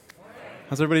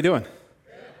How's everybody doing?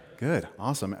 Good.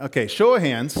 Awesome. Okay, show of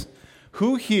hands.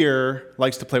 Who here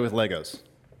likes to play with Legos?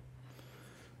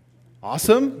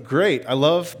 Awesome. Great. I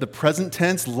love the present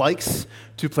tense, likes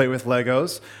to play with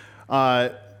Legos.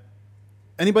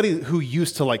 Anybody who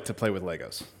used to like to play with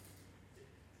Legos?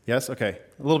 Yes? Okay.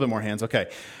 A little bit more hands. Okay.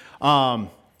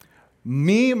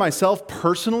 Myself,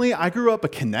 personally, I grew up a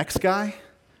Kinects guy.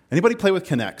 Anybody play with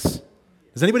Kinects?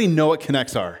 Does anybody know what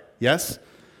Kinects are? Yes?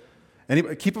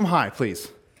 Anybody? Keep them high,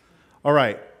 please. All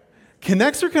right.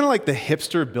 Kinects are kind of like the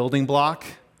hipster building block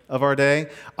of our day.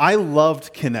 I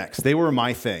loved Kinects. They were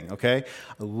my thing, okay?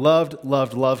 I loved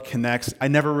Kinects. I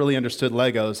never really understood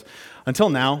Legos until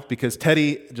now because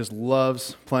Teddy just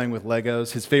loves playing with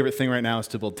Legos. His favorite thing right now is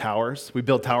to build towers. We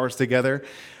build towers together,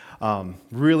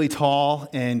 really tall.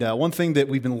 And one thing that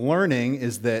we've been learning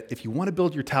is that if you want to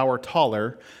build your tower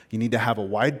taller, you need to have a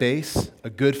wide base, a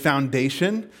good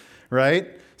foundation,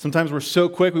 right? Sometimes we're so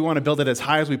quick, we want to build it as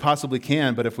high as we possibly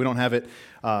can, but if we don't have it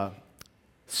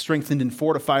strengthened and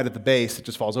fortified at the base, it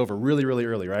just falls over really, really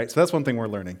early, right? So that's one thing we're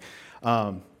learning.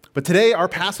 But today, our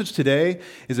passage today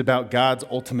is about God's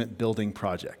ultimate building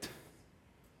project.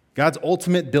 God's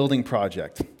ultimate building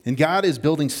project. And God is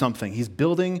building something. He's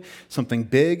building something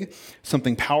big,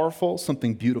 something powerful,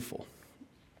 something beautiful.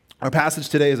 Our passage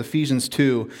today is Ephesians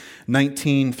 2,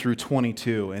 19 through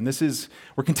 22. And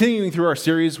we're continuing through our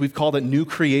series. We've called it New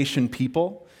Creation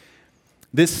People.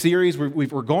 This series,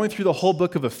 we're going through the whole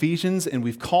book of Ephesians, and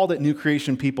we've called it New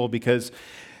Creation People because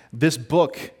this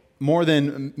book, more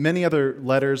than many other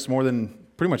letters, more than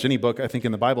pretty much any book, I think,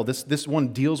 in the Bible, this one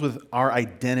deals with our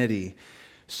identity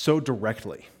so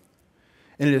directly.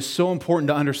 And it is so important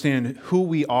to understand who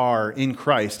we are in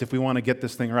Christ if we want to get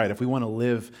this thing right, if we want to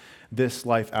live this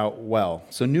life out well.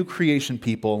 So New Creation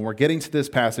People, and we're getting to this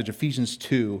passage, Ephesians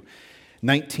 2,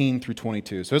 19 through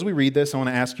 22. So as we read this, I want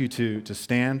to ask you to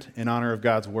stand in honor of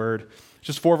God's word. It's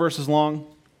just 4 verses long.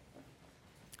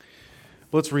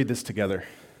 Let's read this together.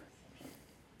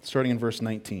 Starting in verse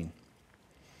 19.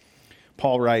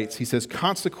 Paul writes, he says,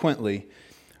 "Consequently,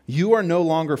 you are no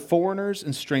longer foreigners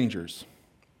and strangers,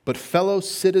 but fellow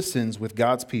citizens with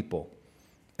God's people,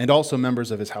 and also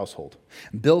members of his household,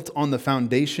 built on the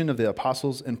foundation of the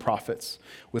apostles and prophets,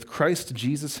 with Christ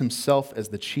Jesus himself as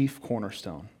the chief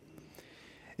cornerstone.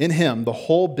 In him, the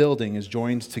whole building is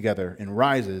joined together and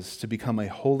rises to become a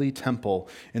holy temple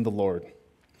in the Lord.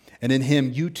 And in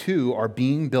him, you too are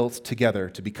being built together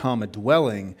to become a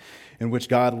dwelling in which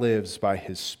God lives by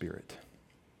his Spirit."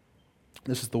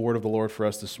 This is the word of the Lord for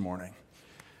us this morning.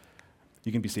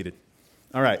 You can be seated.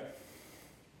 All right.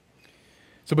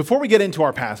 So before we get into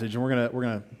our passage, and we're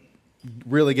gonna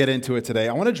really get into it today,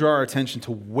 I want to draw our attention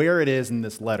to where it is in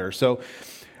this letter. So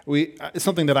it's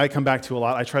something that I come back to a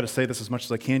lot. I try to say this as much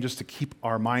as I can just to keep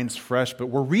our minds fresh, but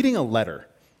we're reading a letter.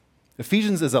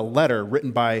 Ephesians is a letter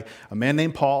written by a man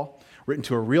named Paul, written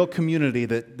to a real community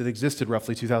that existed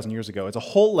roughly 2,000 years ago. It's a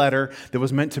whole letter that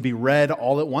was meant to be read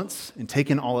all at once and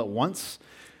taken all at once.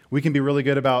 We can be really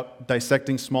good about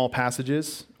dissecting small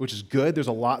passages, which is good. There's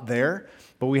a lot there,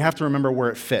 but we have to remember where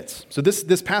it fits. So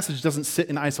this passage doesn't sit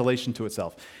in isolation to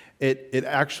itself. It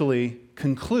actually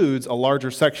concludes a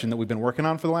larger section that we've been working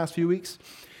on for the last few weeks.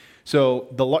 So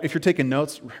if you're taking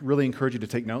notes, really encourage you to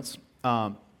take notes.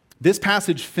 This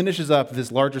passage finishes up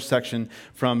this larger section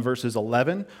from verses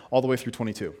 11 all the way through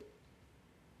 22.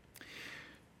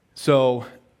 So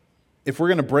if we're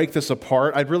going to break this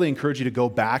apart, I'd really encourage you to go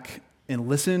back and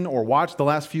listen or watch the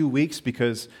last few weeks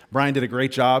because Brian did a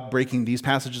great job breaking these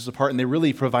passages apart, and they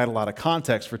really provide a lot of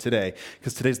context for today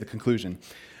because today's the conclusion.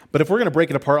 But if we're going to break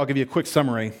it apart, I'll give you a quick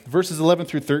summary. Verses 11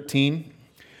 through 13,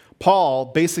 Paul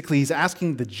basically he's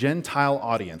asking the Gentile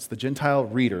audience, the Gentile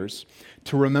readers,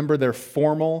 to remember their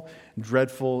formal,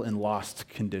 dreadful, and lost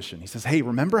condition. He says, hey,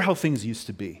 remember how things used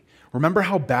to be. Remember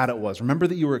how bad it was. Remember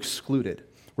that you were excluded.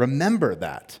 Remember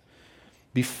that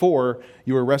before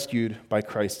you were rescued by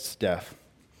Christ's death.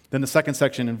 Then the second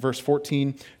section in verse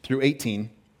 14 through 18,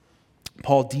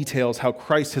 Paul details how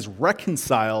Christ has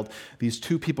reconciled these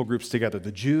two people groups together,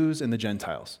 the Jews and the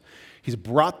Gentiles. He's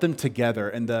brought them together,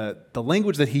 and the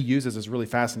language that he uses is really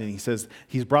fascinating. He says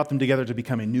he's brought them together to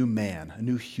become a new man, a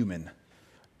new human.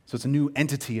 So it's a new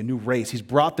entity, a new race. He's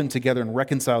brought them together and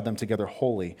reconciled them together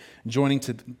wholly, joining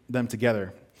them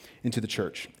together into the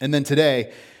church. And then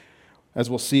today, as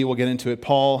we'll see, we'll get into it,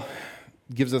 Paul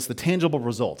gives us the tangible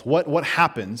result. What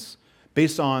happens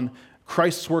based on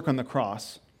Christ's work on the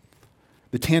cross?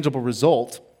 The tangible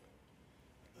result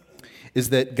is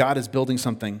that God is building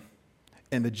something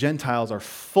and the Gentiles are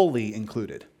fully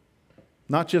included.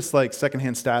 Not just like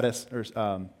secondhand status or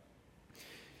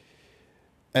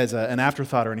as an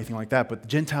afterthought or anything like that, but the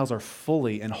Gentiles are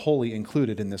fully and wholly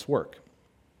included in this work.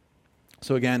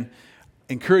 So again,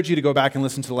 encourage you to go back and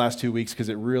listen to the last 2 weeks because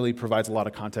it really provides a lot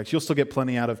of context. You'll still get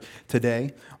plenty out of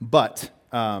today, but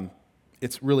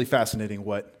it's really fascinating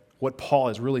what Paul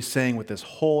is really saying with this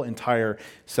whole entire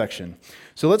section.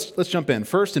 So let's jump in.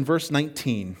 First, in verse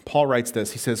 19, Paul writes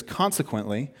this. He says,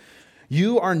 "Consequently,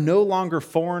 you are no longer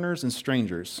foreigners and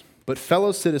strangers, but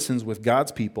fellow citizens with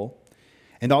God's people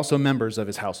and also members of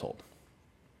his household."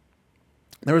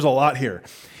 There's a lot here,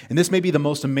 and this may be the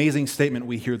most amazing statement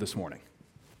we hear this morning.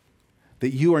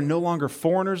 That you are no longer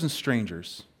foreigners and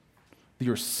strangers, that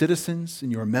you're citizens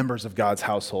and you are members of God's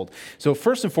household. So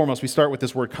first and foremost, we start with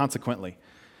this word consequently.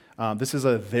 This is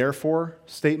a therefore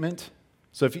statement.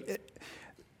 So this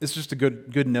is just a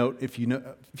good note. If you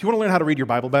want to learn how to read your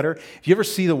Bible better, if you ever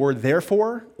see the word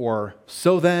therefore or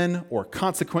so then or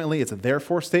consequently, it's a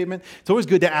therefore statement. It's always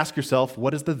good to ask yourself,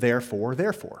 what is the therefore?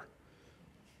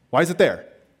 Why is it there?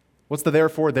 What's the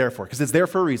therefore? Because it's there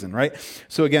for a reason, right?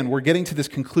 So again, we're getting to this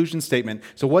conclusion statement.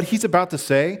 So what he's about to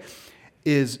say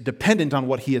is dependent on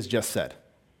what he has just said.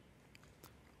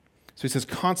 So he says,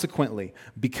 consequently,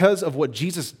 because of what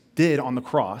Jesus did on the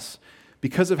cross,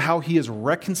 because of how he has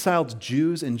reconciled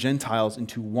Jews and Gentiles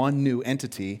into one new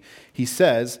entity, he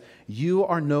says, you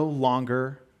are no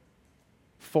longer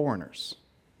foreigners.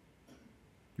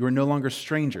 You are no longer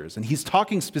strangers. And he's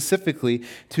talking specifically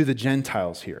to the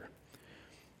Gentiles here.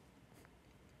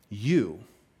 You,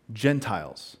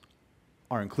 Gentiles,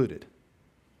 are included.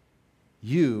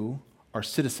 You are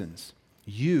citizens.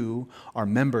 You are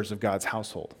members of God's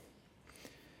household.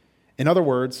 In other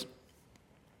words,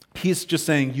 he's just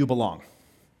saying you belong.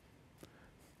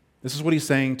 This is what he's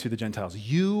saying to the Gentiles.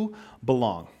 You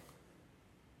belong.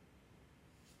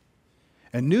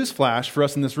 And newsflash for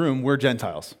us in this room, we're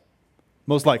Gentiles.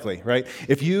 Most likely, right?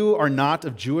 If you are not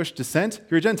of Jewish descent,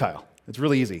 you're a Gentile. It's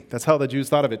really easy. That's how the Jews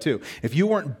thought of it too. If you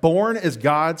weren't born as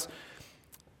God's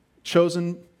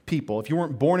chosen people, if you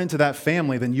weren't born into that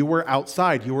family, then you were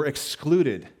outside. You were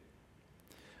excluded.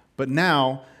 But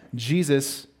now,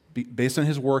 Jesus, based on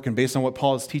his work and based on what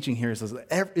Paul is teaching here, says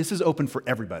this is open for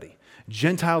everybody.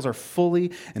 Gentiles are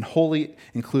fully and wholly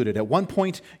included. At one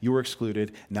point, you were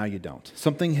excluded. Now you don't.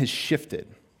 Something has shifted.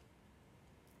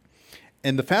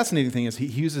 And the fascinating thing is he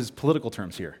uses political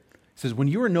terms here. He says, when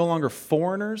you are no longer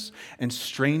foreigners and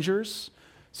strangers,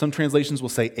 some translations will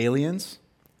say aliens.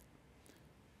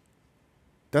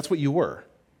 That's what you were.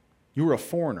 You were a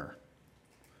foreigner.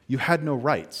 You had no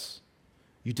rights.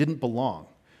 You didn't belong.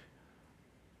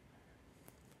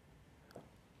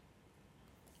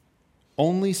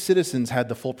 Only citizens had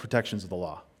the full protections of the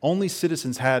law. Only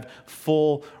citizens had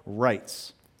full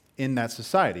rights in that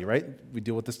society, right? We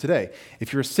deal with this today.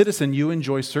 If you're a citizen, you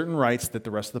enjoy certain rights that the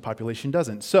rest of the population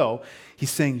doesn't. So he's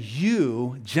saying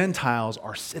you, Gentiles,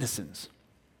 are citizens.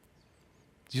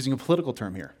 He's using a political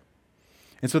term here.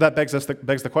 And so that begs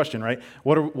the question, right?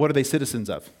 What are they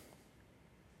citizens of?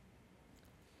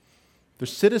 They're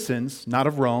citizens, not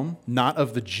of Rome, not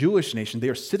of the Jewish nation. They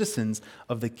are citizens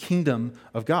of the kingdom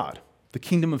of God, the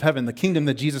kingdom of heaven, the kingdom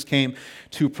that Jesus came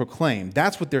to proclaim.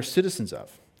 That's what they're citizens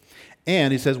of.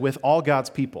 And he says, with all God's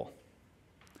people.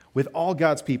 With all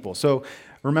God's people. So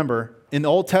remember, in the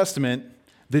Old Testament,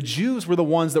 the Jews were the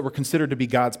ones that were considered to be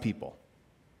God's people.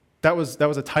 That was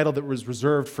a title that was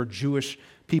reserved for Jewish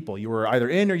people. You were either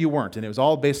in or you weren't, and it was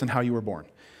all based on how you were born.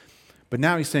 But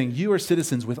now he's saying, you are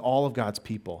citizens with all of God's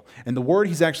people. And the word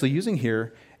he's actually using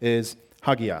here is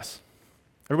hagios.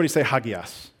 Everybody say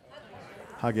hagios.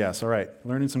 Hagios, all right.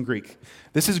 Learning some Greek.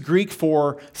 This is Greek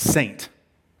for saint.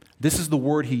 This is the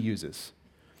word he uses.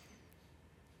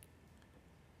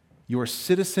 You are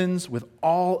citizens with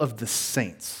all of the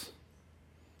saints.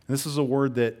 And this is a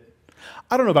word that,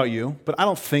 I don't know about you, but I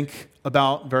don't think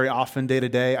about very often day to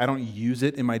day. I don't use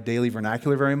it in my daily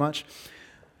vernacular very much.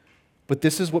 But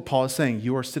this is what Paul is saying.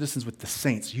 You are citizens with the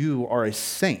saints. You are a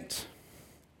saint.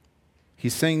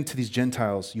 He's saying to these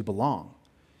Gentiles, you belong.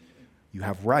 You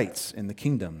have rights in the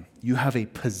kingdom. You have a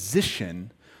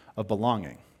position of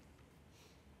belonging.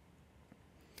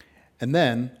 And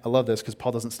then, I love this because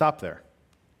Paul doesn't stop there.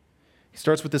 He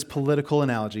starts with this political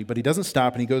analogy, but he doesn't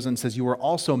stop, and he goes and says, you are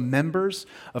also members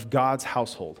of God's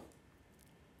household.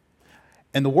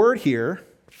 And the word here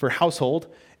for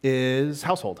household is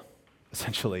household,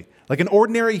 essentially. Like an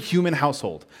ordinary human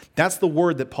household. That's the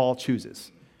word that Paul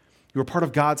chooses. You are part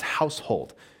of God's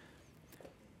household.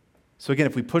 So again,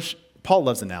 if we push, Paul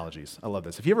loves analogies. I love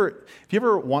this. If you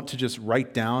ever want to just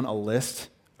write down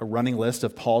a running list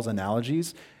of Paul's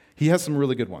analogies, he has some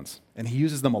really good ones, and he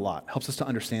uses them a lot. Helps us to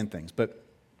understand things. But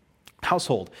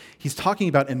household, he's talking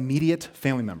about immediate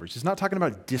family members. He's not talking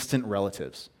about distant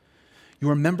relatives. You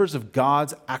are members of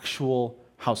God's actual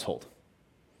household.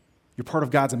 You're part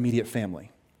of God's immediate family.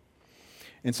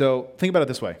 And so think about it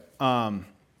this way.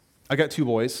 I got 2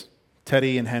 boys,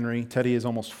 Teddy and Henry. Teddy is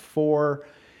almost 4.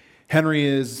 Henry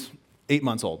is 8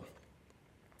 months old.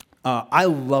 I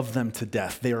love them to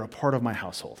death. They are a part of my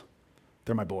household.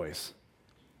 They're my boys.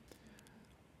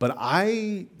 But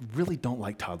I really don't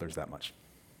like toddlers that much.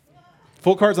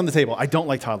 Full cards on the table. I don't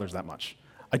like toddlers that much.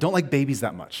 I don't like babies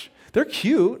that much. They're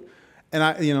cute, and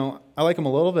I like them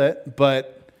a little bit,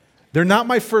 but they're not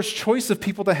my first choice of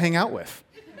people to hang out with.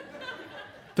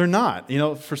 They're not.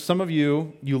 For some of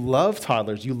you, you love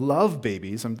toddlers, you love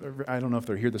babies. I don't know if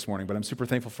they're here this morning, but I'm super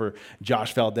thankful for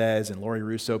Josh Valdez and Lori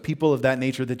Russo, people of that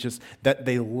nature that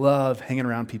they love hanging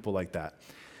around people like that.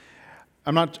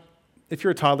 If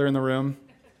you're a toddler in the room,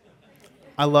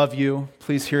 I love you.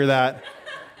 Please hear that.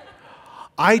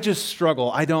 I just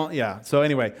struggle. So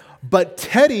anyway, but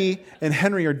Teddy and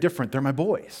Henry are different. They're my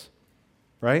boys,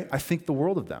 right? I think the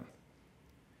world of them.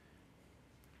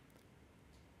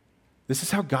 This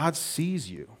is how God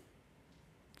sees you.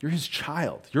 You're his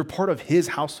child. You're a part of his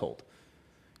household.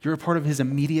 You're a part of his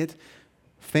immediate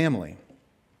family.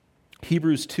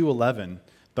 Hebrews 2:11,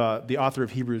 the author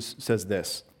of Hebrews says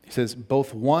this. He says,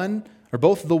 both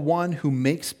the one who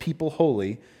makes people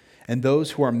holy and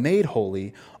those who are made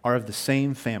holy are of the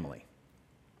same family.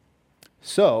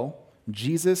 So,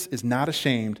 Jesus is not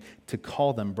ashamed to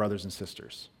call them brothers and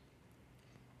sisters.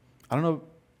 I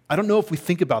don't know if we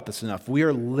think about this enough. We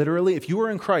are literally, if you are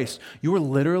in Christ, you are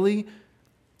literally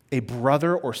a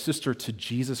brother or sister to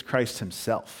Jesus Christ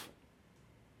himself.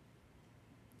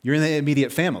 You're in the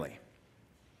immediate family.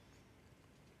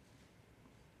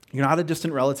 You're not a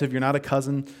distant relative. You're not a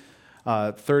cousin,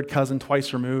 third cousin,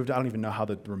 twice removed. I don't even know how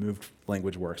the removed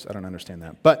language works. I don't understand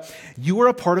that. But you are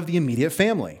a part of the immediate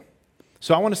family.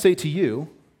 So I want to say to you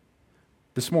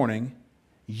this morning,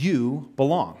 you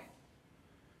belong.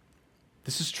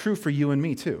 This is true for you and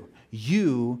me too.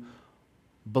 You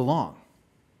belong.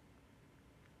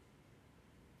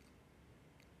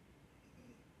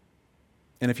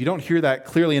 And if you don't hear that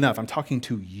clearly enough, I'm talking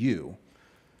to you.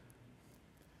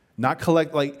 Not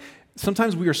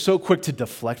sometimes we are so quick to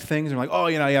deflect things and we're like,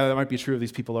 oh, that might be true of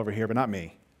these people over here, but not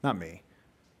me. Not me.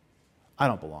 I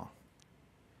don't belong.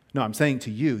 No, I'm saying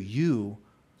to you, you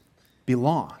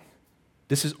belong.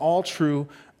 This is all true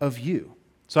of you.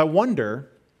 So I wonder,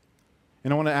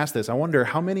 and I want to ask this, I wonder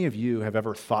how many of you have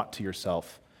ever thought to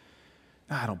yourself,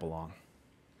 I don't belong.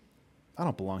 I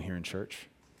don't belong here in church.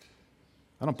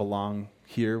 I don't belong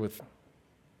here with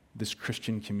this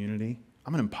Christian community.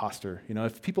 I'm an imposter.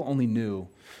 If people only knew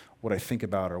what I think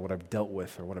about or what I've dealt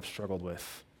with or what I've struggled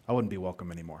with, I wouldn't be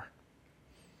welcome anymore.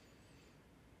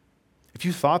 If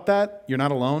you thought that, you're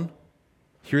not alone.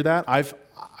 Hear that? I've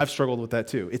struggled with that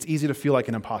too. It's easy to feel like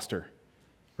an imposter,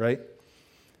 right?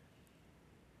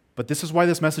 But this is why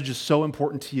this message is so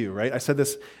important to you, right? I said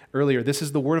this earlier. This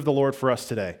is the word of the Lord for us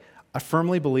today. I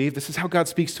firmly believe this is how God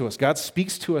speaks to us. God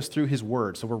speaks to us through his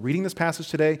word. So we're reading this passage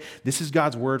today. This is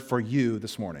God's word for you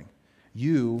this morning.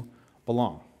 You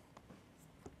belong.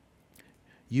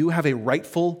 You have a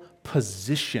rightful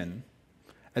position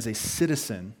as a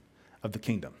citizen of the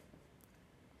kingdom.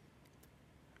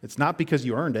 It's not because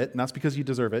you earned it, not because you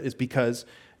deserve it. It's because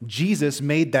Jesus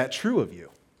made that true of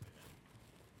you.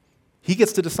 He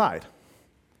gets to decide.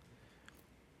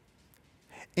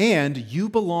 And you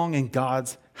belong in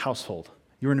God's household.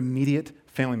 You're an immediate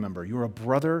family member. You're a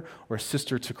brother or a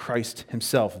sister to Christ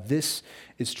himself. This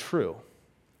is true.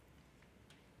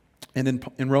 And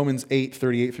in Romans 8,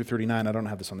 38 through 39, I don't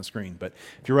have this on the screen, but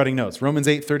if you're writing notes, Romans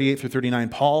 8, 38 through 39,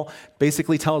 Paul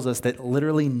basically tells us that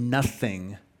literally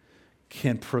nothing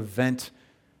can prevent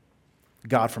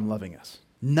God from loving us.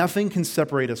 Nothing can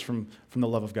separate us from the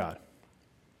love of God.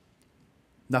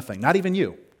 Nothing, not even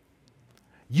you.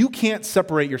 You can't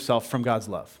separate yourself from God's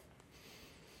love.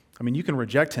 I mean, you can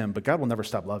reject him, but God will never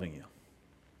stop loving you.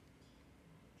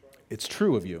 It's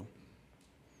true of you.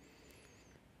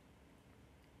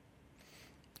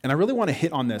 And I really want to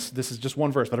hit on this. This is just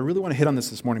one verse, but I really want to hit on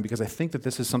this morning because I think that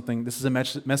this is a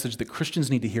message that Christians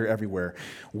need to hear everywhere.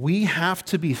 We have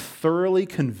to be thoroughly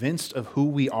convinced of who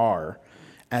we are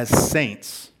as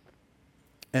saints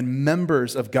and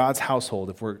members of God's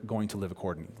household if we're going to live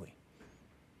accordingly.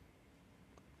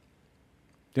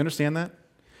 Do you understand that?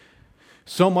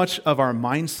 So much of our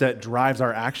mindset drives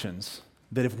our actions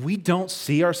that if we don't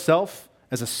see ourselves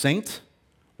as a saint,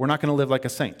 we're not going to live like a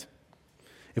saint.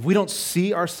 If we don't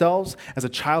see ourselves as a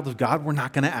child of God, we're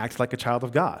not going to act like a child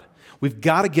of God. We've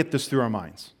got to get this through our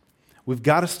minds. We've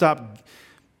got to stop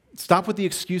Stop with the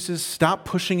excuses. Stop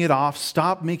pushing it off.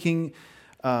 Stop making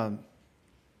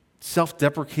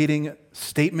self-deprecating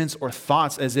statements or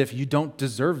thoughts as if you don't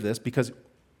deserve this because,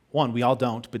 one, we all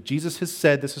don't, but Jesus has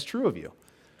said this is true of you.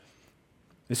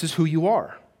 This is who you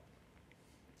are.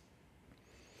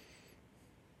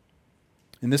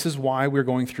 And this is why we're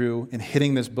going through and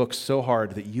hitting this book so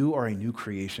hard that you are a new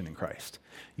creation in Christ.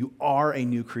 You are a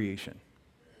new creation.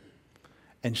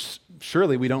 And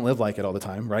surely we don't live like it all the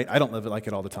time, right? I don't live like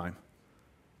it all the time.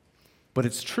 But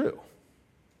it's true.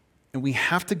 And we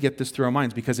have to get this through our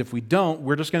minds because if we don't,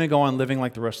 we're just going to go on living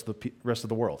like the rest of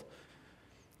the world.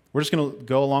 We're just going to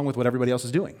go along with what everybody else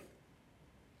is doing.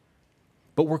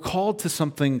 But we're called to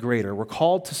something greater. We're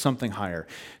called to something higher.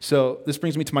 So this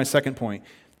brings me to my second point.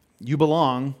 You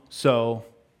belong, so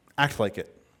act like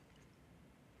it.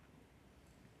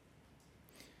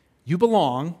 You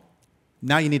belong,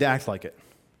 now you need to act like it.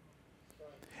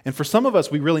 And for some of us,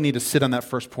 we really need to sit on that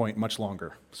first point much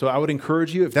longer. So I would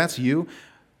encourage you, if that's you,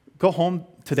 go home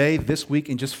today, this week,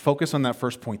 and just focus on that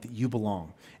first point, that you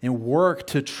belong. And work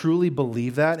to truly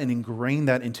believe that and ingrain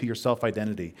that into your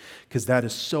self-identity, because that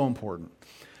is so important.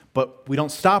 But we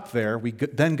don't stop there. We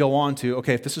then go on to,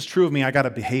 okay, if this is true of me, I got to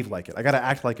behave like it. I got to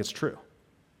act like it's true.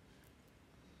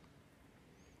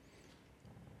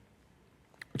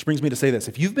 Which brings me to say this.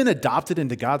 If you've been adopted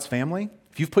into God's family,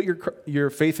 if you've put your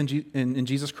faith in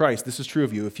Jesus Christ, this is true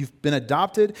of you. If you've been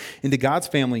adopted into God's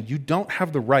family, you don't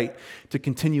have the right to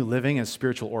continue living as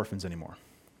spiritual orphans anymore.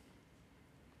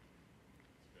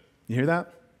 You hear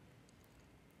that?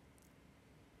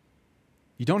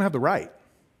 You don't have the right.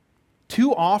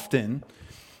 Too often,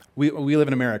 we live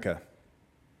in America.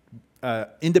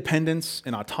 Independence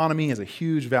and autonomy is a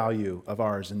huge value of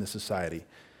ours in this society.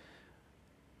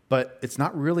 But it's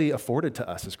not really afforded to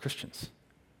us as Christians.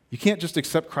 You can't just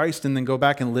accept Christ and then go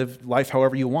back and live life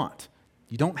however you want.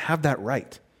 You don't have that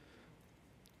right.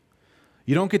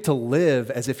 You don't get to live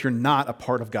as if you're not a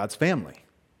part of God's family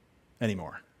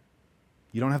anymore.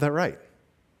 You don't have that right.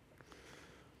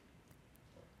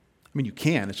 I mean, you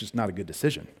can, it's just not a good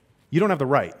decision. You don't have the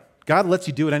right. God lets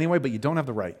you do it anyway, but you don't have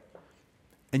the right.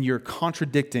 And you're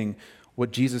contradicting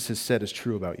what Jesus has said is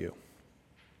true about you.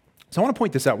 So I want to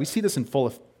point this out. We see this in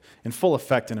full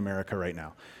effect in America right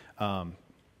now.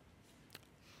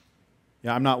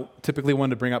 I'm not typically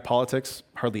one to bring up politics,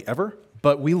 hardly ever,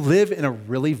 but we live in a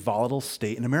really volatile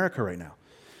state in America right now.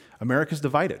 America's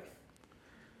divided.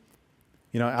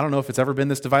 I don't know if it's ever been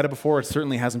this divided before. It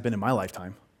certainly hasn't been in my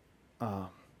lifetime.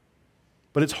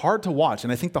 But it's hard to watch.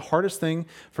 And I think the hardest thing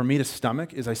for me to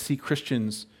stomach is I see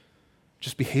Christians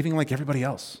just behaving like everybody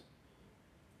else.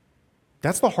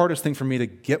 That's the hardest thing for me to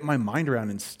get my mind around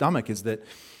and stomach is that,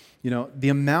 the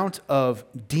amount of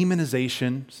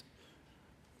demonization,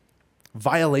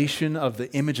 violation of the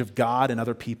image of God and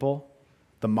other people,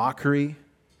 the mockery,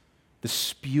 the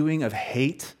spewing of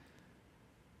hate,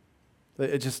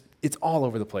 it's all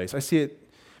over the place. I see it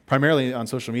primarily on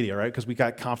social media, right? Because we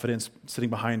got confidence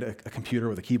sitting behind a computer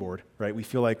with a keyboard, right? We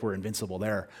feel like we're invincible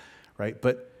there, right?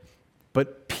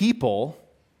 But people,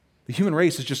 the human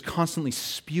race is just constantly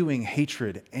spewing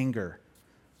hatred, anger,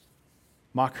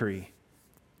 mockery.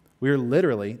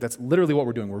 That's literally what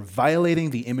we're doing. We're violating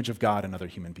the image of God in other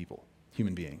human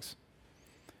beings.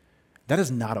 That is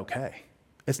not okay.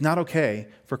 It's not okay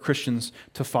for Christians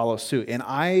to follow suit. And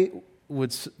I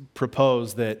would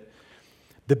propose that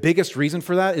the biggest reason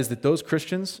for that is that those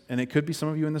Christians, and it could be some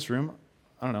of you in this room,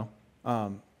 I don't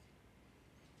know,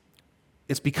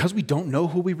 it's because we don't know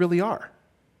who we really are.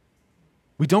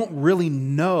 We don't really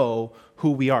know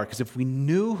who we are, because if we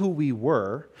knew who we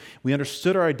were, we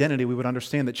understood our identity, we would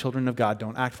understand that children of God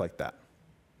don't act like that.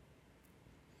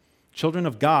 Children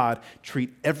of God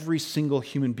treat every single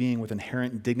human being with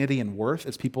inherent dignity and worth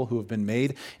as people who have been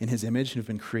made in His image and have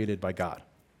been created by God.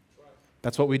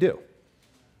 That's what we do.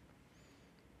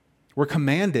 We're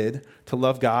commanded to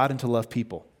love God and to love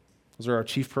people. Those are our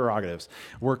chief prerogatives.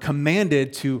 We're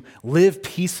commanded to live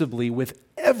peaceably with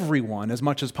everyone as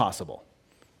much as possible.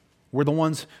 We're the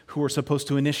ones who are supposed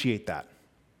to initiate that.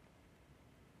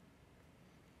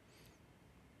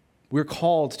 We're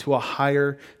called to a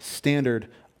higher standard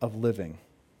of living.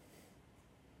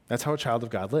 That's how a child of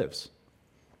God lives.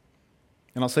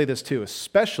 And I'll say this too,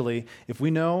 especially if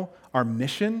we know our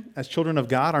mission as children of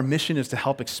God, our mission is to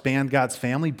help expand God's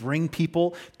family, bring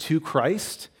people to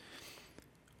Christ.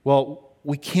 Well,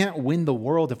 we can't win the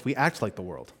world if we act like the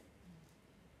world.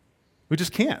 We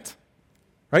just can't,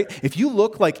 right? If you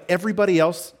look like everybody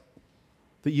else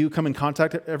that you come in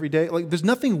contact with every day, there's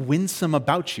nothing winsome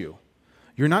about you.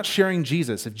 You're not sharing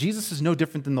Jesus. If Jesus is no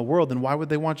different than the world, then why would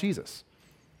they want Jesus?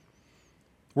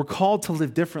 We're called to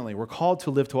live differently. We're called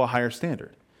to live to a higher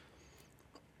standard.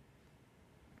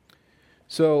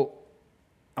 So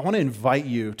I want to invite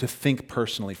you to think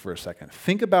personally for a second.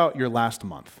 Think about your last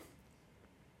month.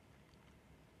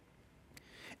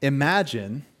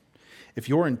 Imagine if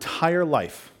your entire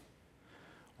life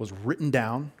was written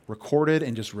down, recorded,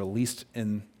 and just released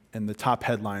in the top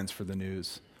headlines for the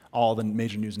news, all the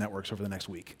major news networks over the next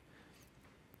week.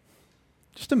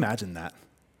 Just imagine that.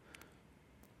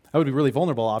 That would be really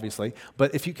vulnerable, obviously,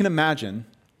 but if you can imagine,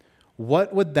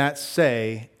 what would that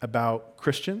say about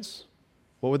Christians?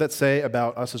 What would that say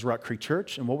about us as Rock Creek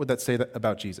Church? And what would that say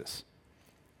about Jesus?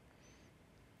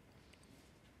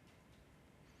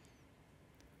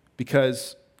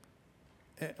 Because,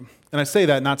 and I say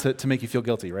that not to make you feel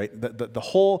guilty, right? The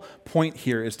whole point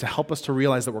here is to help us to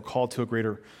realize that we're called to a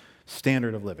greater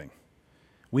standard of living.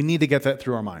 We need to get that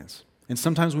through our minds. And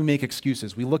sometimes we make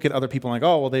excuses. We look at other people like,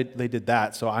 oh, well, they did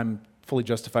that, so I'm fully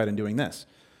justified in doing this.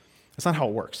 That's not how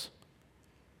it works.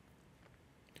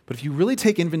 But if you really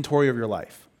take inventory of your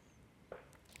life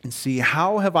and see,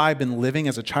 how have I been living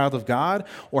as a child of God,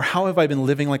 or how have I been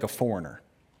living like a foreigner?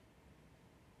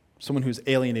 Someone who's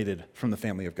alienated from the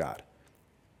family of God.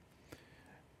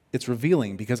 It's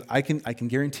revealing, because I can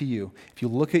guarantee you, if you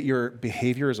look at your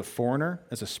behavior as a foreigner,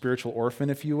 as a spiritual orphan,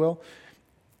 if you will,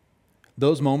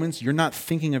 those moments, you're not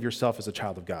thinking of yourself as a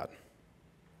child of God.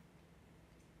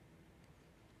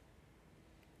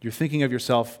 You're thinking of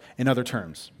yourself in other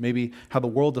terms, maybe how the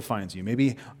world defines you.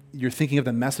 Maybe you're thinking of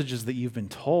the messages that you've been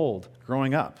told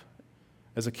growing up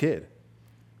as a kid.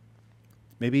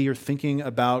 Maybe you're thinking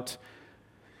about,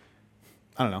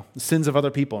 I don't know, the sins of other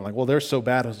people. I'm like, well, they're so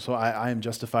bad, so I am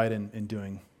justified in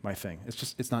doing my thing.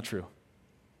 It's not true.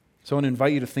 So I want to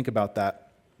invite you to think about that.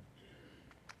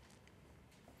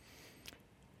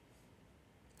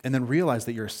 And then realize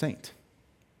that you're a saint.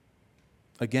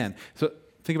 Again, so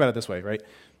think about it this way, right?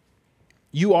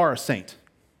 You are a saint.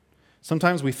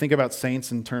 Sometimes we think about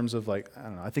saints in terms of like, I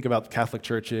don't know, I think about Catholic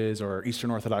churches or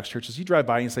Eastern Orthodox churches. You drive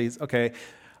by and say, okay,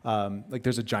 like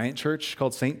there's a giant church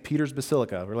called St. Peter's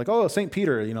Basilica. We're like, oh, St.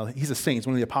 Peter, he's a saint. He's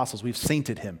one of the apostles. We've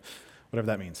sainted him, whatever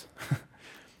that means.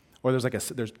 Or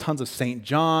there's tons of St.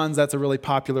 John's. That's a really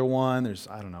popular one. There's,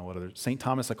 I don't know, what other, St.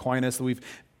 Thomas Aquinas.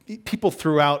 People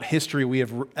throughout history, we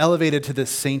have elevated to this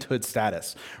sainthood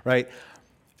status, right?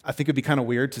 I think it'd be kind of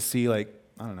weird to see, like,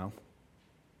 I don't know,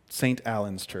 St.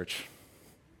 Alan's Church.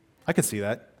 I could see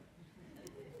that.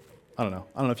 I don't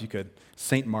know if you could.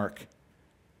 St. Mark.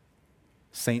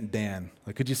 St. Dan.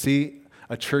 Like, could you see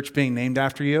a church being named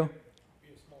after you?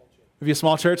 It'd be a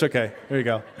small church? Okay, there you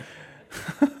go.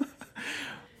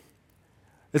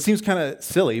 It seems kind of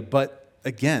silly, but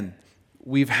again,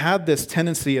 we've had this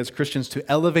tendency as Christians to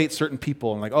elevate certain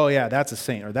people and like, oh yeah, that's a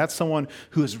saint, or that's someone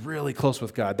who is really close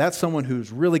with God. That's someone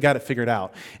who's really got it figured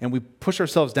out. And we push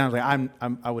ourselves down like,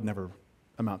 I would never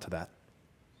amount to that.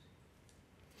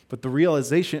 But the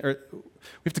realization, we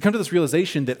have to come to this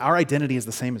realization that our identity is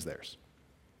the same as theirs.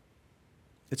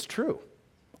 It's true.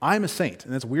 I'm a saint,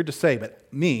 and that's weird to say,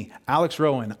 but me, Alex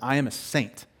Rowan, I am a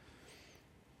saint.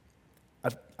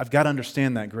 I've got to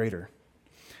understand that greater.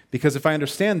 Because if I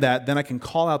understand that, then I can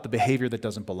call out the behavior that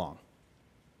doesn't belong.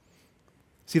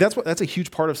 See, that's a huge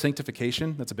part of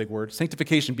sanctification. That's a big word.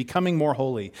 Sanctification, becoming more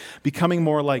holy, becoming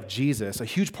more like Jesus. A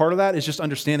huge part of that is just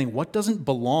understanding what doesn't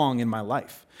belong in my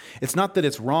life. It's not that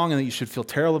it's wrong and that you should feel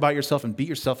terrible about yourself and beat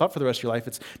yourself up for the rest of your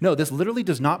life. No, this literally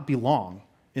does not belong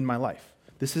in my life.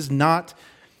 This is not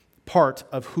part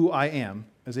of who I am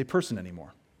as a person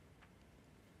anymore.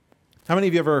 How many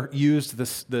of you ever used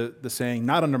the saying,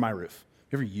 not under my roof?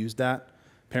 You ever used that?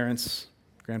 Parents,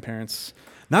 grandparents?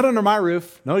 Not under my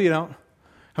roof. No, you don't.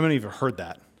 How many of you have heard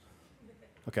that?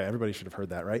 Okay, everybody should have heard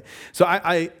that, right? So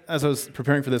I as I was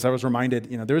preparing for this, I was reminded,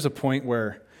 there was a point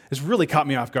where this really caught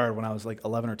me off guard when I was like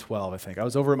 11 or 12, I think. I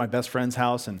was over at my best friend's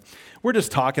house, and we're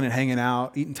just talking and hanging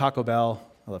out, eating Taco Bell.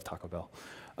 I love Taco Bell.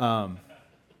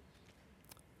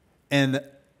 And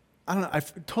I don't know, I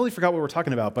totally forgot what we were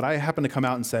talking about, but I happened to come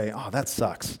out and say, oh, that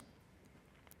sucks.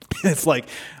 It's like,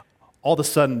 all of a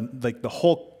sudden, like the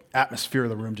whole atmosphere of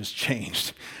the room just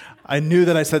changed. I knew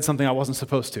that I said something I wasn't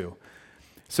supposed to.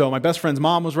 So my best friend's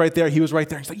mom was right there. He was right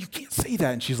there. He's like, you can't say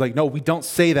that. And she's like, no, we don't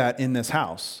say that in this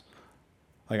house.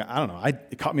 Like, I don't know.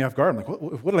 It caught me off guard. I'm like,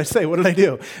 what did I say? What did I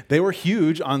do? They were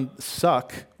huge on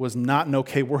suck was not an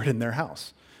okay word in their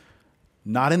house.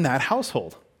 Not in that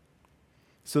household.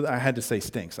 So I had to say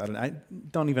stinks. I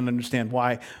don't even understand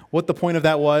what the point of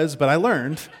that was, but I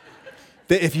learned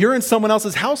that if you're in someone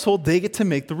else's household, they get to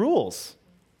make the rules.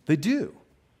 They do.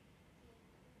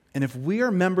 And if we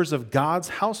are members of God's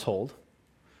household,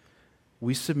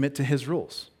 we submit to his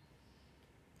rules.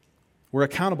 We're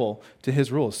accountable to his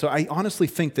rules. So I honestly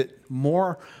think that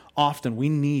more often we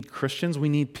need Christians, we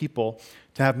need people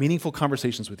to have meaningful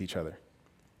conversations with each other.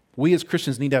 We as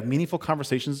Christians need to have meaningful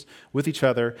conversations with each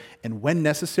other, and when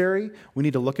necessary, we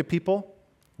need to look at people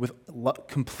with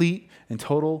complete and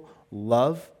total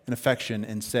love and affection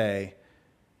and say,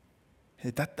 hey,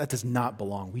 that does not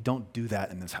belong. We don't do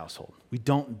that in this household. We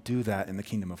don't do that in the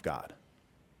kingdom of God.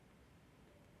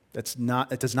 It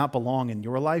does not belong in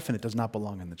your life, and it does not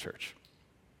belong in the church.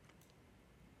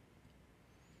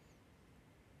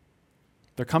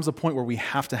 There comes a point where we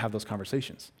have to have those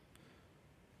conversations.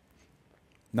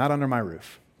 Not under my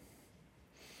roof.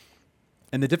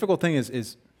 And the difficult thing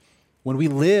is when we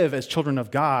live as children of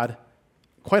God,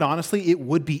 quite honestly, it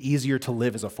would be easier to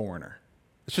live as a foreigner.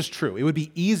 It's just true. It would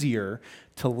be easier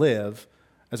to live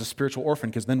as a spiritual orphan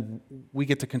because then we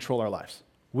get to control our lives.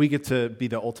 We get to be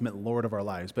the ultimate Lord of our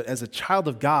lives. But as a child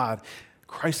of God,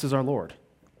 Christ is our Lord.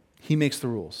 He makes the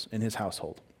rules in his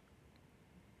household.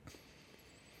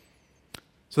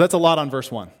 So that's a lot on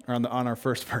verse 1, or on our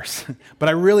first verse. But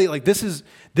I really, this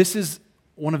is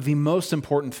one of the most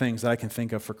important things that I can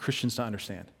think of for Christians to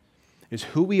understand, is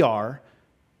who we are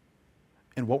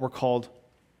and how we're called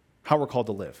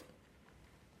to live.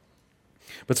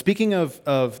 But speaking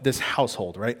of this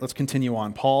household, right? Let's continue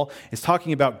on. Paul is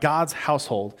talking about God's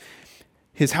household.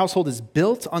 His household is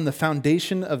built on the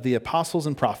foundation of the apostles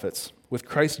and prophets, with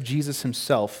Christ Jesus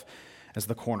himself as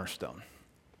the cornerstone.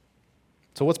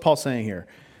 So what's Paul saying here?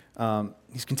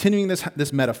 He's continuing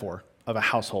this metaphor of a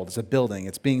household. It's a building.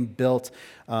 It's being built.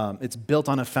 It's built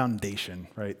on a foundation,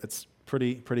 right? That's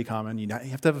pretty common. You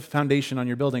have to have a foundation on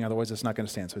your building, otherwise it's not going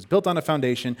to stand. So it's built on a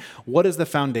foundation. What is the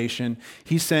foundation?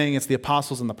 He's saying it's the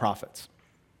apostles and the prophets.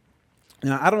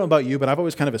 Now, I don't know about you, but I've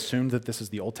always kind of assumed that this is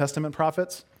the Old Testament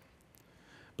prophets.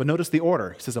 But notice the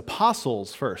order. He says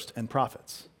apostles first and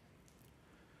prophets.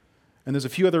 And there's a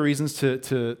few other reasons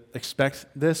to expect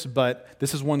this, but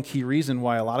this is one key reason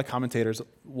why a lot of commentators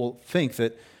will think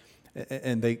that,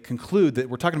 and they conclude that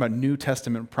we're talking about New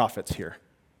Testament prophets here.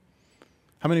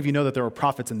 How many of you know that there were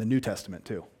prophets in the New Testament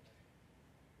too?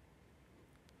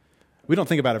 We don't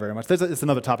think about it very much. It's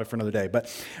another topic for another day. But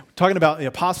we're talking about the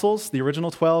apostles, the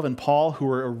original 12, and Paul, who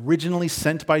were originally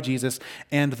sent by Jesus,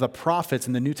 and the prophets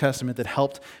in the New Testament that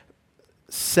helped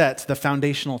set the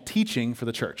foundational teaching for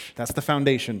the church. That's the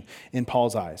foundation in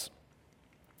Paul's eyes.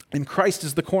 And Christ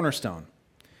is the cornerstone.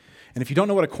 And if you don't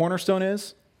know what a cornerstone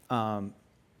is, a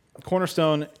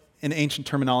cornerstone in ancient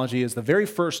terminology is the very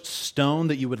first stone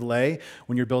that you would lay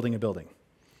when you're building a building.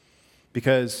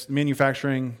 Because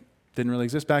manufacturing didn't really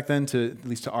exist back then, at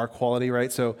least to our quality,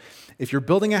 right? So if you're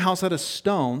building a house out of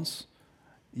stones,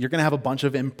 you're going to have a bunch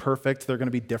of imperfect, they're going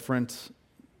to be different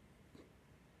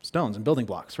stones and building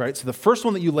blocks, right? So the first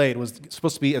one that you laid was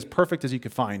supposed to be as perfect as you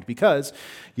could find, because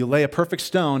you lay a perfect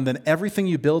stone, then everything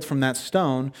you build from that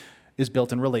stone is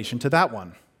built in relation to that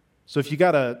one. So if you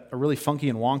got a really funky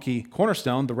and wonky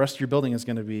cornerstone, the rest of your building is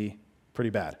going to be pretty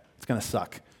bad. It's going to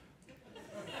suck,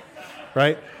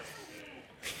 right?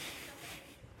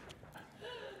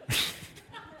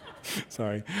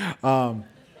 Sorry.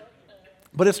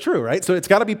 But it's true, right? So it's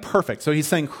got to be perfect. So he's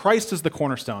saying Christ is the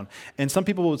cornerstone. And some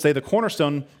people would say the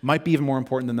cornerstone might be even more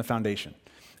important than the foundation.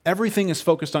 Everything is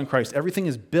focused on Christ. Everything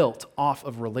is built off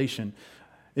of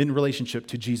in relationship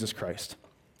to Jesus Christ.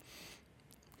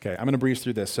 Okay, I'm going to breeze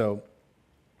through this. So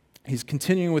he's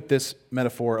continuing with this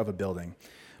metaphor of a building.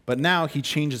 But now he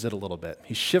changes it a little bit.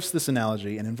 He shifts this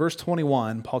analogy. And in verse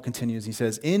 21, Paul continues. He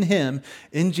says, in him,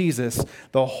 in Jesus,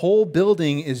 the whole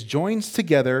building is joined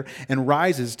together and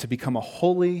rises to become a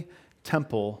holy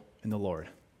temple in the Lord.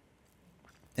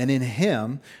 And in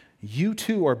him, you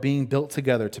too are being built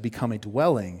together to become a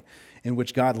dwelling in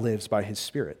which God lives by his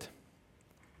Spirit.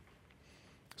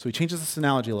 So he changes this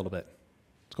analogy a little bit.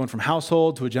 It's going from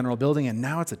household to a general building, and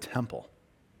now it's a temple.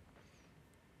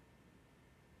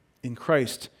 In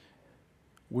Christ,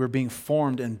 we're being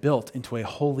formed and built into a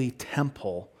holy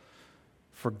temple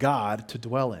for God to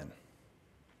dwell in.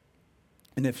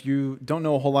 And if you don't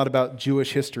know a whole lot about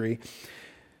Jewish history,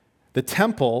 the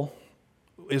temple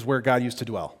is where God used to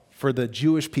dwell for the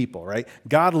Jewish people, right?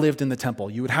 God lived in the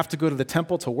temple. You would have to go to the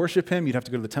temple to worship him. You'd have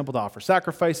to go to the temple to offer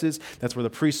sacrifices. That's where the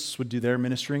priests would do their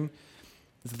ministering.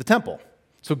 It's the temple.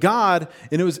 So God,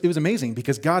 and it was amazing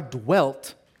because God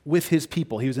dwelt with his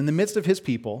people. He was in the midst of his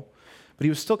people, but he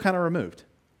was still kind of removed.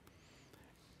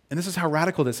 And this is how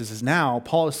radical this is now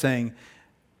Paul is saying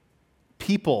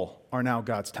people are now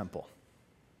God's temple.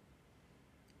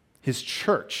 His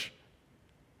church,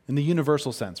 in the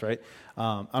universal sense, right?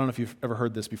 I don't know if you've ever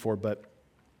heard this before, but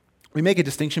we make a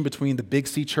distinction between the big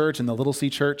C church and the little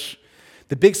c church.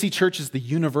 The big C church is the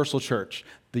universal church.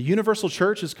 The universal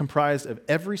church is comprised of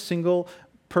every single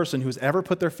person who's ever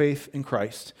put their faith in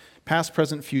Christ, past,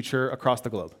 present, future, across the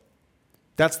globe.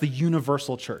 That's the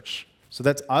universal church. So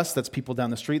that's us, that's people down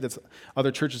the street, that's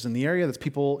other churches in the area, that's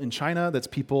people in China, that's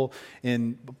people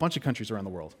in a bunch of countries around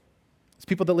the world. It's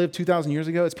people that lived 2,000 years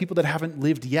ago, it's people that haven't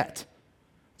lived yet.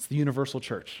 It's the universal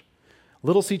church.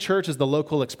 Little C Church is the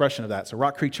local expression of that. So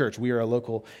Rock Creek Church, we are a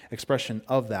local expression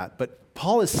of that. But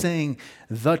Paul is saying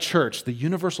the church, the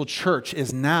universal church,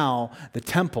 is now the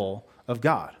temple of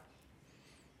God.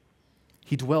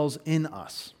 He dwells in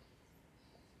us.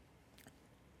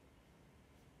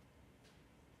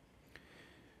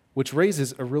 Which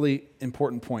raises a really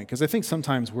important point, because I think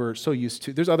sometimes we're so used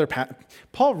to,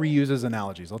 Paul reuses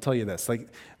analogies, I'll tell you this. Like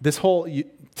this whole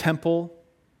temple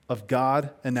of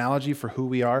God analogy for who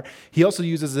we are, he also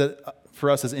uses it for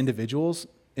us as individuals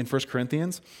in 1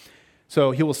 Corinthians.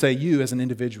 So he will say, you as an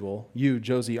individual, you,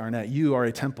 Josie Arnett, you are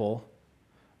a temple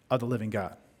of the living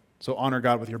God. So honor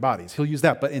God with your bodies. He'll use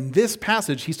that. But in this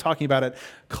passage, he's talking about it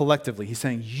collectively. He's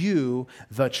saying you,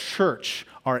 the church,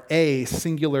 are a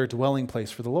singular dwelling place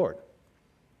for the Lord.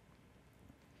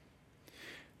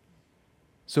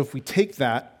 So if we take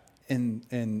that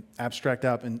and abstract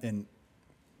up and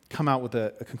come out with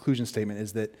a conclusion statement,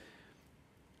 is that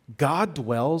God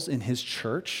dwells in his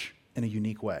church in a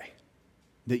unique way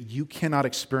that you cannot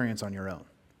experience on your own.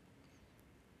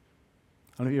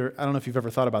 I don't know if you've ever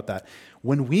thought about that.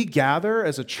 When we gather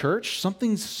as a church,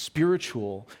 something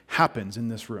spiritual happens in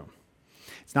this room.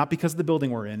 It's not because of the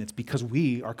building we're in, it's because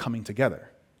we are coming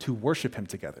together to worship him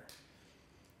together.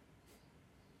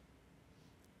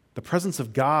 The presence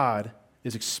of God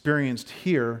is experienced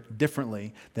here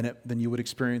differently than you would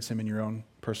experience him in your own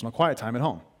personal quiet time at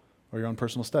home or your own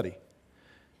personal study.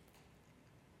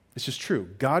 It's just true.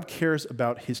 God cares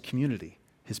about his community,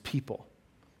 his people.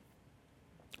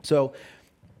 So,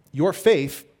 your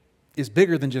faith is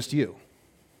bigger than just you.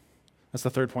 That's the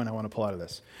third point I want to pull out of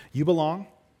this. You belong,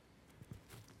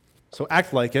 so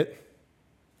act like it,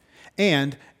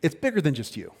 and it's bigger than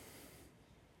just you.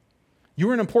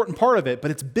 You're an important part of it,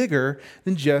 but it's bigger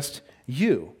than just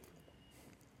you.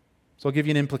 So I'll give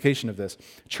you an implication of this.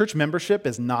 Church membership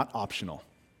is not optional.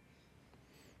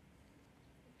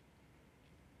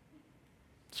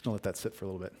 Just going to let that sit for a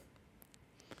little bit.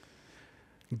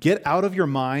 Get out of your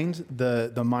mind the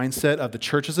mindset of the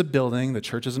church as a building, the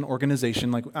church as an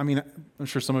organization. I'm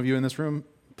sure some of you in this room,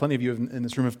 plenty of you in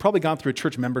this room have probably gone through a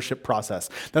church membership process.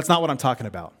 That's not what I'm talking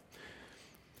about.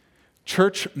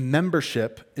 Church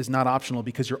membership is not optional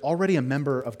because you're already a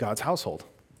member of God's household.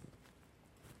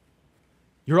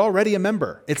 You're already a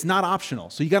member. It's not optional.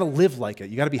 So you got to live like it.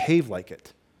 You got to behave like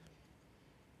it.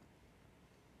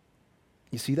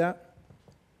 You see that?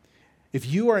 If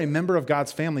you are a member of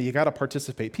God's family, you got to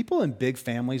participate. People in big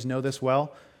families know this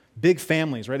well. Big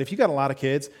families, right? If you got a lot of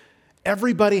kids,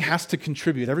 everybody has to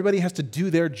contribute. Everybody has to do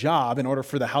their job in order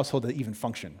for the household to even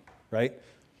function, right?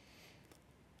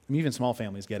 I mean, even small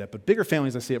families get it, but bigger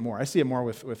families, I see it more. I see it more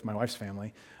with my wife's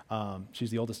family.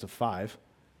 She's the oldest of 5.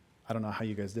 I don't know how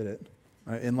you guys did it.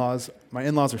 My in-laws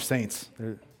are saints.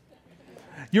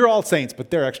 You're all saints,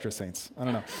 but they're extra saints. I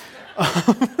don't know.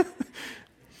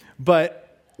 But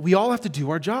we all have to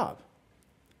do our job.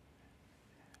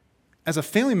 As a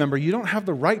family member, you don't have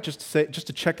the right just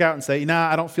to check out and say, nah,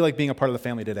 I don't feel like being a part of the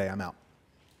family today, I'm out.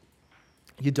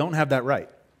 You don't have that right.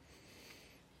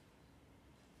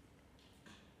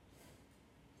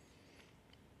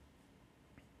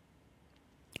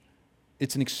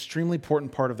 It's an extremely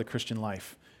important part of the Christian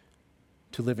life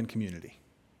to live in community.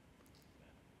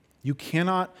 You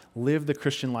cannot live the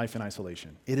Christian life in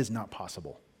isolation. It is not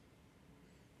possible.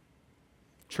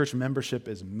 Church membership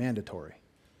is mandatory.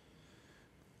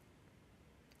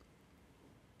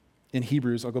 In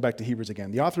Hebrews, I'll go back to Hebrews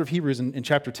again. The author of Hebrews in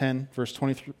chapter 10, verse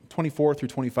 24 through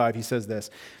 25, he says this.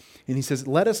 And he says,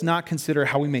 let us consider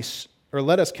how we may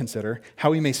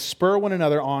spur one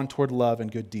another on toward love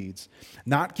and good deeds,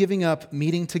 not giving up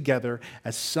meeting together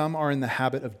as some are in the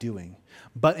habit of doing,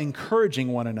 but encouraging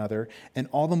one another, and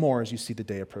all the more as you see the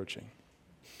day approaching.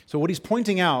 So what he's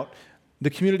pointing out, the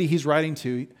community he's writing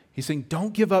to, he's saying,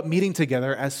 don't give up meeting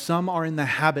together as some are in the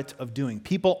habit of doing.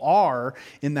 People are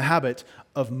in the habit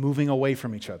of moving away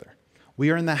from each other.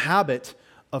 We are in the habit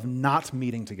of not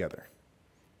meeting together.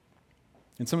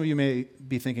 And some of you may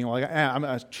be thinking, well, I'm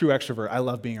a true extrovert. I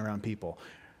love being around people.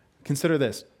 Consider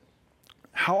this.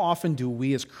 How often do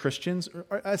we as Christians,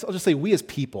 or I'll just say we as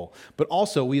people, but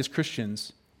also we as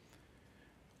Christians,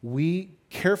 we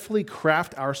carefully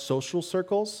craft our social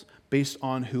circles based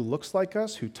on who looks like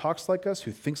us, who talks like us,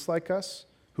 who thinks like us,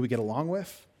 who we get along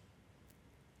with?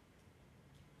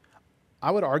 I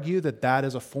would argue that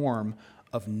is a form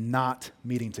of not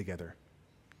meeting together.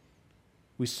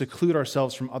 we seclude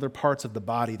ourselves from other parts of the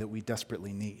body that we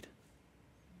desperately need.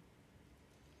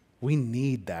 We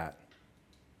need that.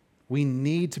 We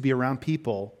need to be around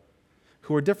people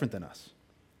who are different than us.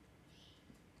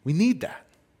 We need that.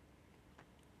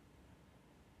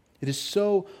 It is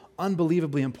so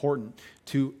unbelievably important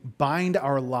to bind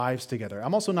our lives together.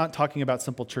 I'm also not talking about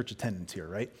simple church attendance here,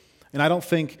 right? And I don't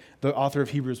think the author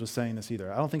of Hebrews was saying this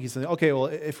either. I don't think he's saying, okay, well,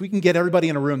 if we can get everybody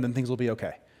in a room, then things will be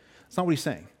okay. That's not what he's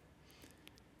saying.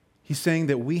 He's saying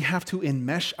that we have to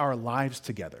enmesh our lives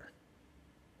together.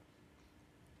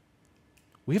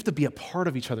 We have to be a part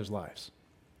of each other's lives.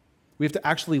 We have to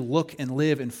actually look and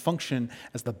live and function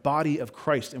as the body of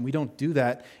Christ, and we don't do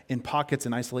that in pockets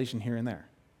and isolation here and there.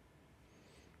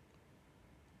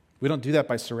 We don't do that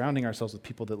by surrounding ourselves with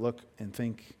people that look and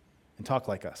think and talk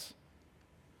like us.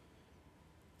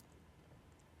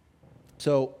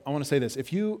 So I want to say this.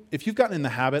 If you've gotten in the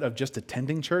habit of just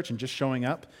attending church and just showing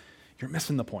up, you're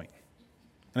missing the point.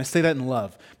 And I say that in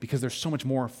love because there's so much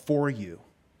more for you.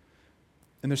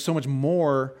 And there's so much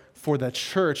more for the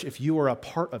church if you are a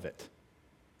part of it.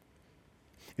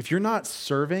 If you're not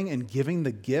serving and giving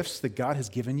the gifts that God has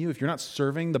given you, if you're not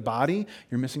serving the body,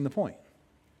 you're missing the point.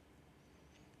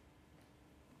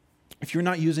 If you're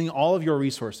not using all of your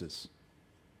resources,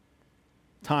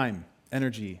 time,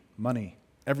 energy, money,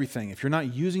 everything, if you're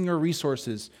not using your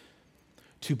resources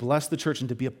to bless the church and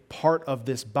to be a part of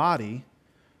this body,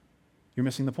 you're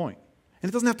missing the point. And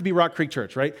it doesn't have to be Rock Creek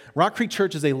Church, right? Rock Creek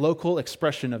Church is a local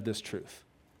expression of this truth.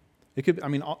 It could,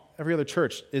 every other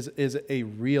church is a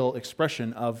real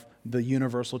expression of the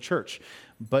universal church.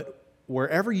 But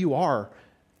wherever you are,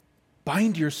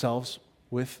 bind yourselves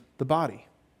with the body.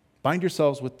 Bind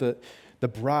yourselves with the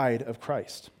bride of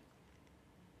Christ.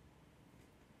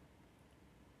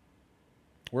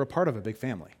 We're a part of a big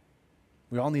family.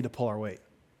 We all need to pull our weight.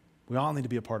 We all need to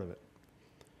be a part of it.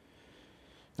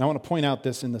 And I want to point out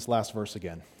this in this last verse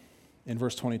again. In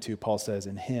verse 22, Paul says,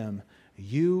 "In him,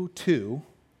 you too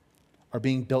are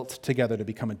being built together to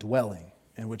become a dwelling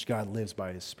in which God lives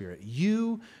by his Spirit."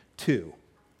 You too.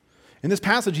 In this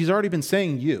passage, he's already been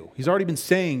saying you. He's already been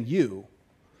saying you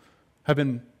have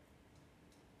been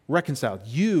reconciled.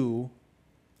 You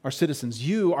are citizens.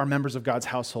 You are members of God's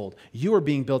household. You are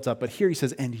being built up. But here he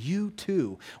says, and you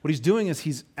too. What he's doing is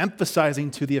he's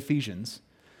emphasizing to the Ephesians,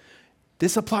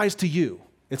 this applies to you.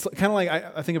 It's kind of like,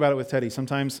 I think about it with Teddy.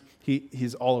 Sometimes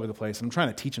he's all over the place. And I'm trying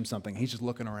to teach him something. He's just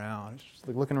looking around. He's just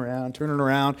like looking around, turning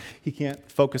around. He can't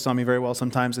focus on me very well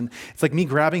sometimes. And it's like me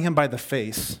grabbing him by the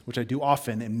face, which I do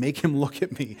often, and make him look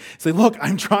at me. Say, look,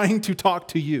 I'm trying to talk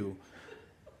to you.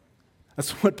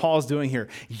 That's what Paul's doing here.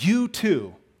 You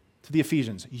too, to the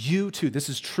Ephesians, you too. This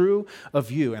is true of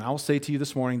you. And I will say to you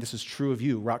this morning, this is true of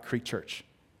you, Rock Creek Church.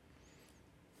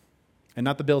 And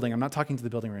not the building. I'm not talking to the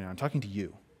building right now. I'm talking to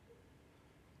you.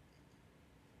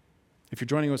 If you're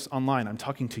joining us online, I'm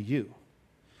talking to you.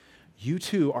 You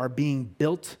too are being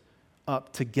built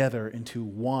up together into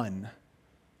one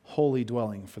holy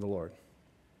dwelling for the Lord,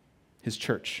 his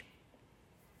church.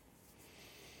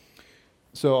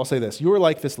 So I'll say this. You are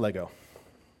like this Lego.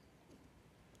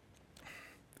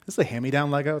 This is a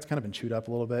hand-me-down Lego. It's kind of been chewed up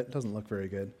a little bit. It doesn't look very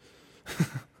good.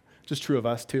 Just true of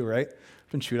us too, right?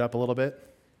 It's been chewed up a little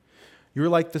bit. You're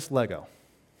like this Lego.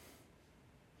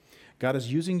 God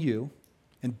is using you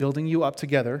and building you up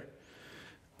together.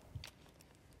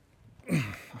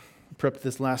 Prepped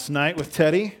this last night with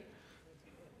Teddy.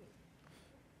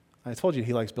 I told you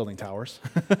he likes building towers.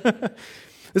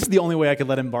 This is the only way I could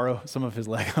let him borrow some of his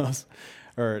Legos,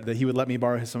 or that he would let me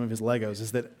borrow some of his Legos,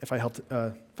 is that if I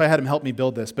had him help me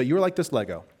build this. But you're like this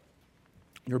Lego.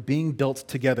 You're being built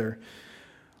together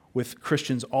with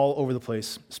Christians all over the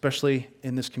place, especially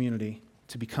in this community,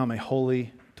 to become a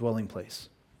holy dwelling place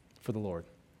for the Lord.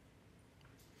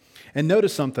 And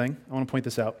notice something. I want to point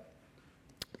this out.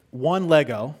 One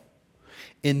Lego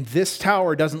in this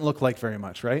tower doesn't look like very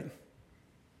much, right?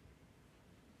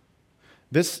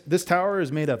 This tower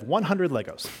is made of 100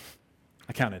 Legos.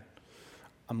 I counted.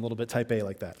 I'm a little bit type A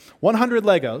like that. 100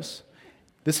 Legos.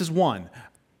 This is one.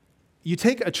 You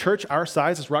take a church our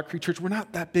size as Rock Creek Church, we're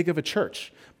not that big of a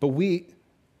church, but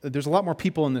there's a lot more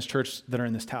people in this church that are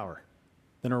in this tower,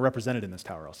 than are represented in this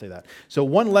tower, I'll say that. So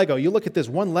one Lego, you look at this,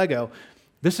 one Lego,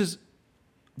 this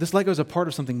Lego is a part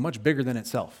of something much bigger than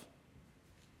itself.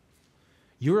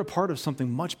 You're a part of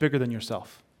something much bigger than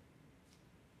yourself.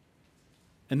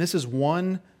 And this is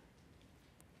one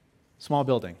small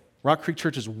building. Rock Creek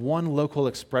Church is one local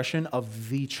expression of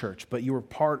the church, but you are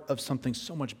part of something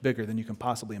so much bigger than you can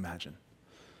possibly imagine.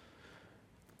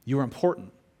 You are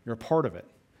important. You're a part of it.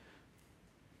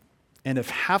 And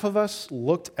if half of us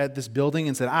looked at this building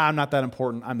and said, I'm not that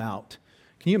important, I'm out,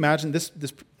 Can you imagine, this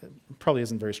probably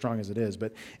isn't very strong as it is,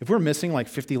 but if we're missing like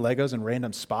 50 Legos and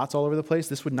random spots all over the place,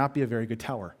 this would not be a very good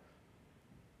tower.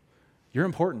 You're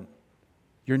important.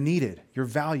 You're needed. You're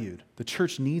valued. The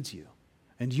church needs you,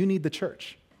 and you need the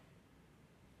church.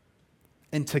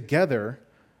 And together,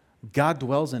 God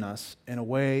dwells in us in a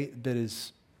way that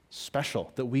is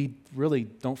special, that we really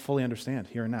don't fully understand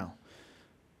here and now.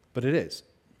 But it is.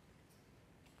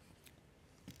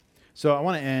 So I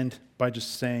want to end by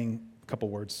just saying a couple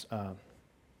words. I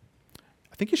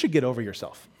think you should get over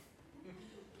yourself.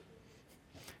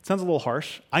 It sounds a little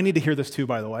harsh. I need to hear this too,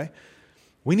 by the way.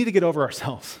 We need to get over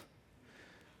ourselves.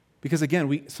 Because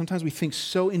again, sometimes we think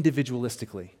so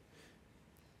individualistically.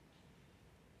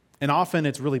 And often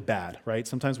it's really bad, right?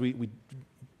 Sometimes we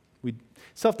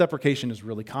self-deprecation is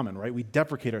really common, right? We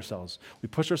deprecate ourselves. We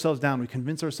push ourselves down. We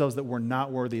convince ourselves that we're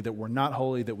not worthy, that we're not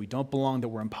holy, that we don't belong, that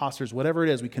we're imposters, whatever it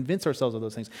is. We convince ourselves of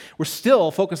those things. We're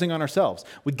still focusing on ourselves.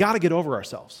 We got to get over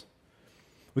ourselves.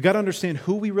 We got to understand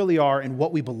who we really are and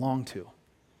what we belong to.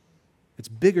 It's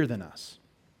bigger than us.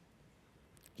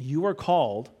 You are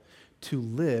called to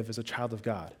live as a child of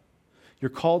God. You're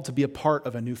called to be a part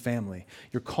of a new family.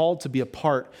 You're called to be a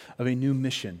part of a new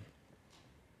mission,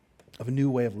 of a new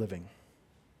way of living.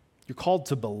 You're called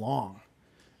to belong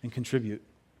and contribute.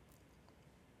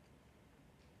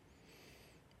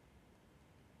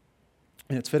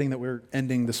 And it's fitting that we're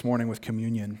ending this morning with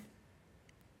communion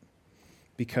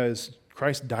because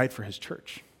Christ died for his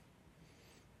church.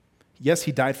 Yes,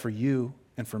 he died for you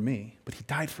and for me, but he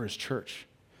died for his church.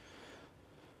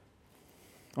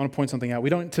 I want to point something out. We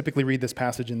don't typically read this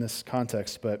passage in this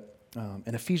context, but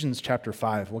in Ephesians chapter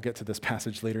 5, we'll get to this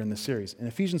passage later in this series. In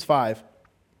Ephesians 5,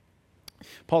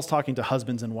 Paul's talking to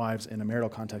husbands and wives in a marital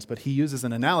context, but he uses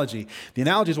an analogy. The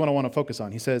analogy is what I want to focus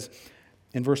on. He says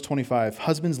in verse 25,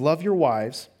 husbands, love your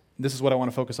wives. This is what I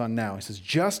want to focus on now. He says,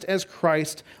 just as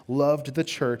Christ loved the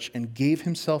church and gave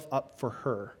himself up for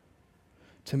her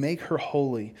to make her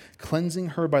holy, cleansing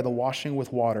her by the washing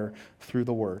with water through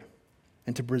the word,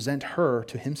 and to present her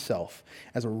to himself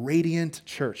as a radiant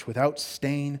church without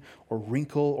stain or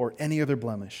wrinkle or any other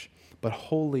blemish, but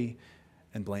holy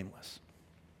and blameless.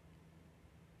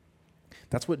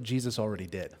 That's what Jesus already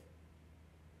did.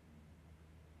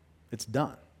 It's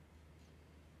done.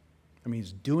 I mean,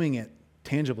 he's doing it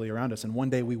tangibly around us, and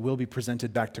one day we will be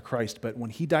presented back to Christ. But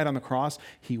when he died on the cross,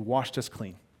 he washed us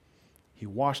clean. He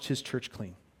washed his church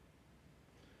clean.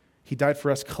 He died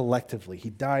for us collectively. He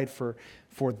died for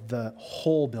the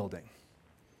whole building.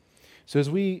 So as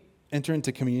we enter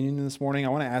into communion this morning, I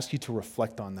want to ask you to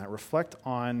reflect on that. Reflect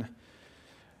on,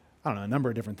 a number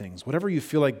of different things. Whatever you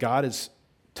feel like God is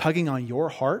tugging on your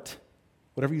heart,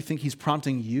 whatever you think he's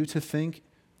prompting you to think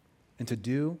and to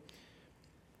do.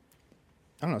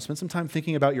 Spend some time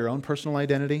thinking about your own personal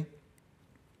identity.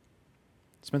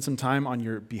 Spend some time on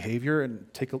your behavior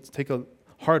and take a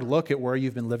hard look at where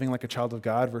you've been living like a child of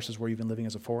God versus where you've been living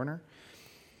as a foreigner.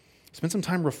 Spend some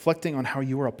time reflecting on how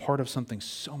you are a part of something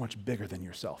so much bigger than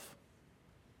yourself.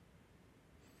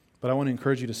 But I want to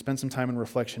encourage you to spend some time in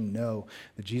reflection. Know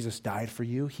that Jesus died for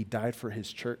you. He died for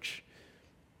his church.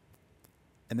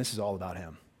 And this is all about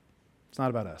him. It's not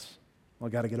about us.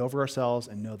 We've got to get over ourselves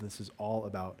and know this is all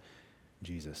about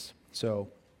Jesus. So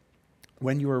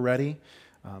when you are ready,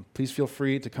 please feel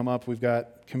free to come up. We've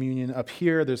got communion up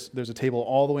here. There's a table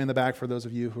all the way in the back for those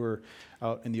of you who are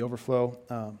out in the overflow.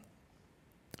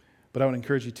 But I would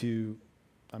encourage you to,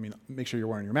 make sure you're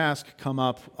wearing your mask. Come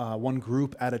up one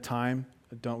group at a time.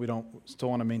 We don't still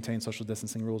want to maintain social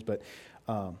distancing rules, but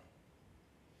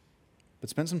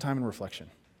spend some time in reflection.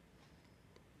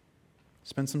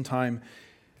 Spend some time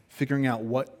figuring out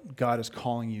what God is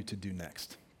calling you to do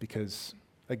next. Because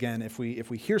again, if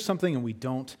we hear something and we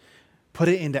don't put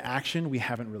it into action, we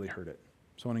haven't really heard it.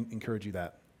 So I want to encourage you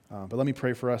that. But let me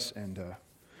pray for us, and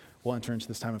we'll enter into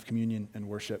this time of communion and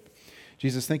worship.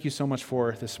 Jesus, thank you so much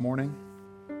for this morning.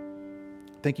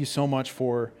 Thank you so much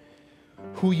for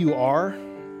who you are.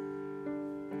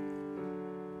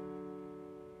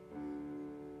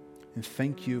 And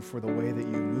thank you for the way that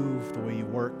you move, the way you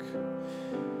work,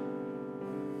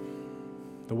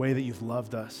 the way that you've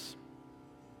loved us.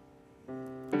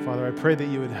 Father, I pray that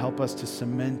you would help us to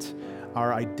cement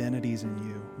our identities in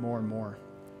you more and more.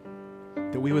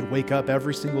 That we would wake up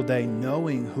every single day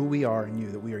knowing who we are in you,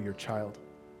 that we are your child.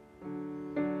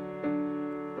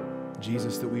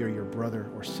 Jesus, that we are your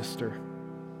brother or sister.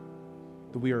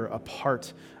 That we are a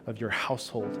part of your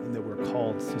household and that we're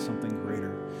called to something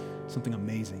greater, something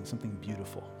amazing, something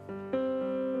beautiful.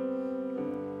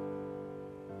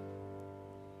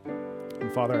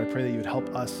 And Father, I pray that you would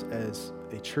help us as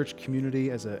a church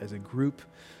community, as a group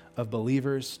of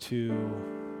believers to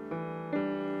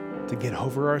to get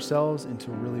over ourselves and to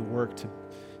really work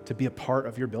to be a part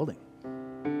of your building.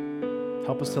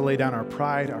 Help us to lay down our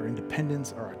pride, our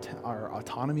independence, our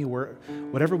autonomy,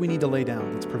 whatever we need to lay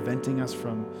down that's preventing us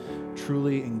from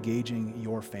truly engaging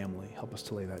your family. Help us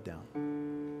to lay that down.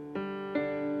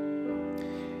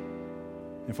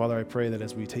 And Father, I pray that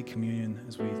as we take communion,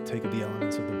 as we take the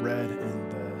elements of the bread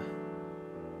and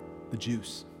the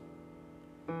juice,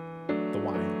 the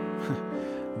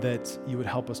wine, that you would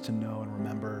help us to know and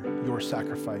remember your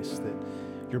sacrifice, that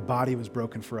your body was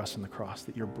broken for us on the cross,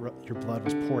 that your blood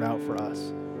was poured out for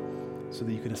us so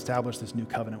that you could establish this new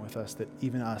covenant with us, that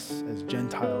even us as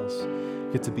Gentiles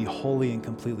get to be wholly and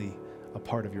completely a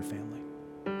part of your family.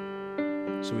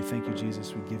 So we thank you,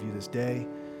 Jesus. We give you this day.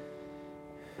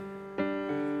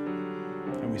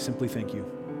 And we simply thank you.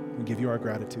 We give you our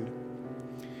gratitude.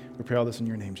 We pray all this in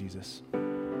your name, Jesus.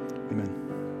 Amen.